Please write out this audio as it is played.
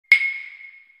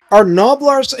Are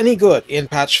Gnoblars any good in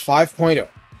patch 5.0?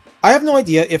 I have no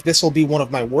idea if this will be one of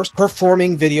my worst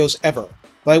performing videos ever,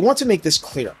 but I want to make this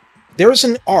clear. There is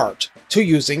an art to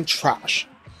using trash.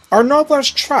 Are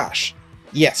Gnoblars trash?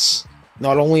 Yes.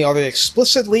 Not only are they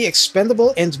explicitly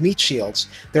expendable and meat shields,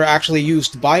 they're actually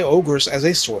used by ogres as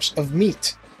a source of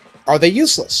meat. Are they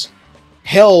useless?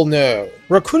 Hell no.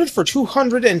 Recruited for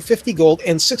 250 gold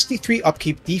and 63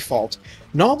 upkeep default,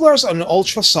 Gnoblars on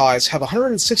Ultra size have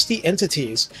 160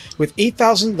 entities with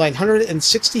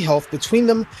 8,960 health between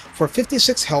them for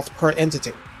 56 health per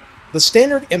entity. The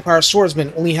standard Empire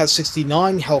Swordsman only has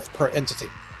 69 health per entity.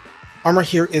 Armor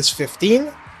here is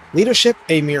 15, Leadership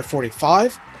a mere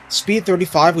 45, Speed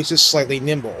 35 which is slightly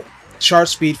nimble, Charge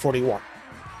Speed 41.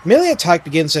 Melee attack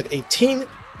begins at 18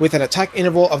 with an attack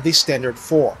interval of the standard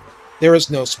 4. There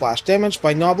is no splash damage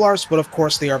by Gnoblars, but of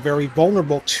course they are very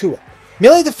vulnerable to it.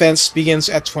 Melee defense begins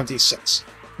at 26.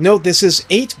 Note this is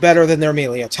 8 better than their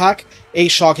melee attack, a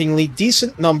shockingly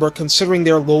decent number considering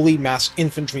their lowly mass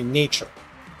infantry nature.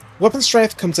 Weapon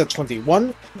strength comes at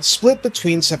 21, split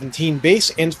between 17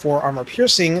 base and 4 armor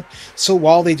piercing, so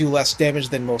while they do less damage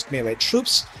than most melee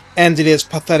troops, and it is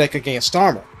pathetic against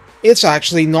armor, it's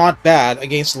actually not bad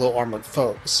against low armored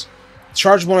foes.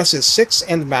 Charge bonus is 6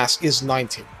 and mass is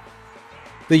 90.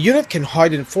 The unit can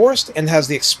hide in forest and has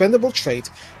the expendable trait,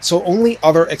 so only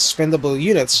other expendable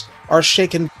units are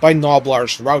shaken by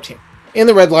Gnoblars routing. In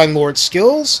the Redline Lord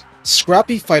skills,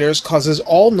 Scrappy Fighters causes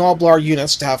all Gnoblar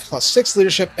units to have +6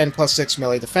 leadership and +6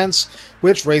 melee defense,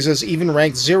 which raises even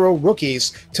rank 0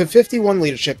 rookies to 51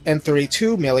 leadership and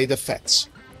 32 melee defense.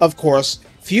 Of course,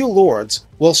 few lords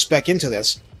will spec into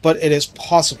this, but it is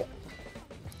possible.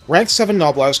 Rank 7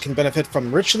 Gnoblars can benefit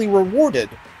from Richly Rewarded,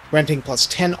 granting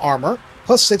 +10 armor,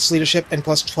 +6 leadership, and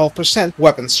 +12%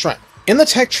 weapon strength. In the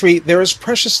tech tree, there is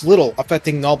precious little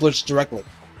affecting Gnoblars directly,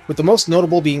 with the most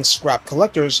notable being Scrap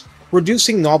Collectors,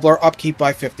 reducing Gnoblar upkeep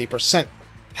by 50%.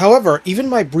 However, even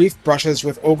my brief brushes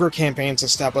with Ogre campaigns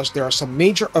establish there are some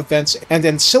major events and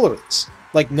ancillaries,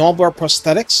 like Gnoblar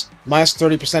Prosthetics,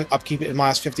 -30% upkeep and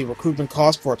 -50 recruitment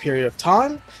cost for a period of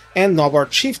time, and Gnoblar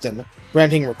Chieftain,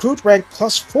 granting recruit rank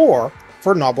 +4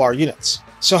 for Gnoblar units.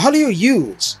 So how do you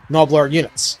use Gnoblar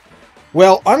units?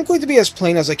 Well, I'm going to be as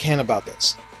plain as I can about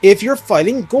this. If you're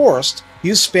fighting Gorst,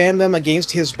 you spam them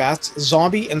against his vast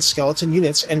zombie and skeleton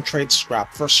units and trade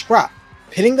scrap for scrap,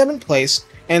 pinning them in place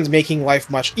and making life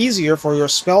much easier for your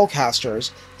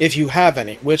spellcasters if you have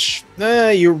any, which,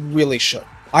 you really should.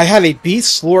 I had a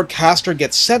Beast Lord caster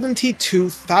get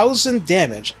 72,000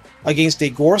 damage against a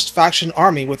Gorst faction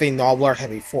army with a Gnoblar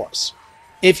heavy force.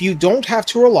 If you don't have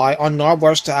to rely on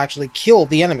Gnoblars to actually kill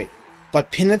the enemy, but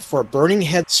pin it for burning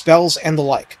head spells and the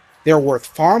like, they're worth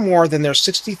far more than their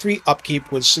 63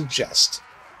 upkeep would suggest.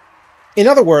 In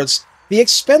other words, the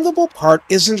expendable part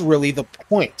isn't really the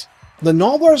point. The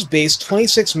Gnoblars' base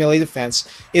 26 melee defense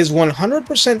is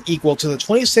 100% equal to the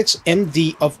 26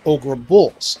 MD of Ogre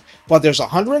Bulls, but there's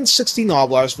 160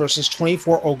 Gnoblars versus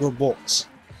 24 Ogre Bulls.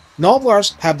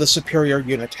 Gnoblars have the superior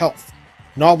unit health.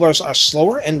 Gnoblars are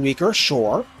slower and weaker,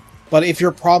 sure, but if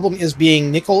your problem is being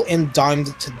nickel and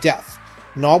dimed to death,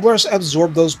 Gnoblars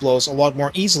absorb those blows a lot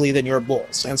more easily than your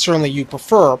bulls, and certainly you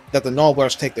prefer that the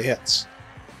Gnoblars take the hits.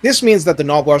 This means that the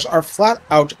Gnoblars are flat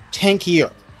out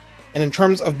tankier, and in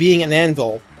terms of being an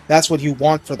anvil, that's what you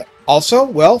want for them. Also,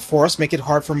 well, forests make it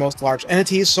hard for most large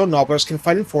entities, so Gnoblars can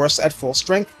fight in forests at full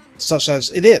strength, such as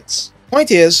it is.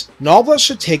 Point is, Gnoblars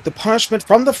should take the punishment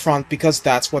from the front because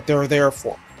that's what they're there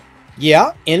for.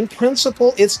 Yeah, in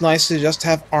principle, it's nice to just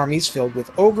have armies filled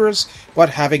with ogres, but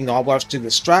having Gnoblars to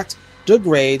distract,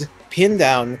 degrade, pin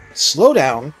down, slow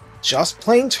down, just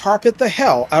plain tarpit the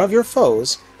hell out of your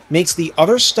foes makes the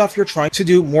other stuff you're trying to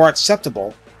do more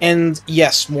acceptable, and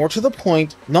yes, more to the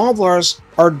point, Gnoblars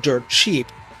are dirt cheap,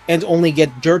 and only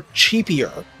get dirt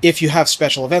cheapier if you have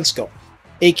special events going.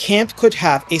 A camp could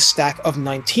have a stack of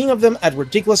 19 of them at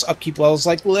ridiculous upkeep levels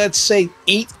like, let's say,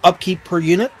 8 upkeep per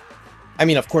unit. I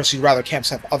mean, of course, you'd rather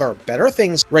camps have other better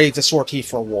things ready to sortie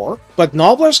for war, but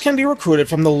Gnoblars can be recruited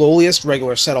from the lowliest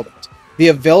regular settlement. The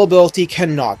availability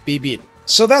cannot be beaten.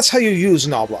 So that's how you use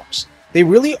Gnoblars. They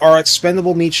really are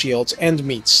expendable meat shields and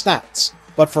meat stats,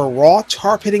 but for raw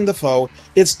tar-pitting the foe,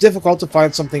 it's difficult to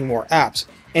find something more apt,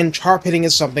 and tar-pitting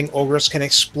is something ogres can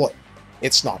exploit.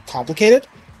 It's not complicated,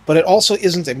 but it also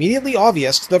isn't immediately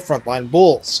obvious to the frontline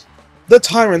bulls. The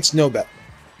tyrants know better.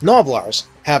 Gnoblars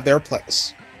have their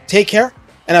place. Take care,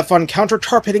 and have fun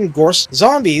counter-tar-pitting Gorst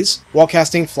zombies while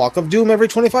casting Flock of Doom every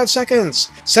 25 seconds.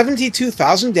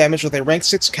 72,000 damage with a rank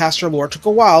 6 caster lore took a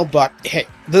while, but hey,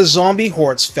 the zombie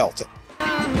hordes felt it.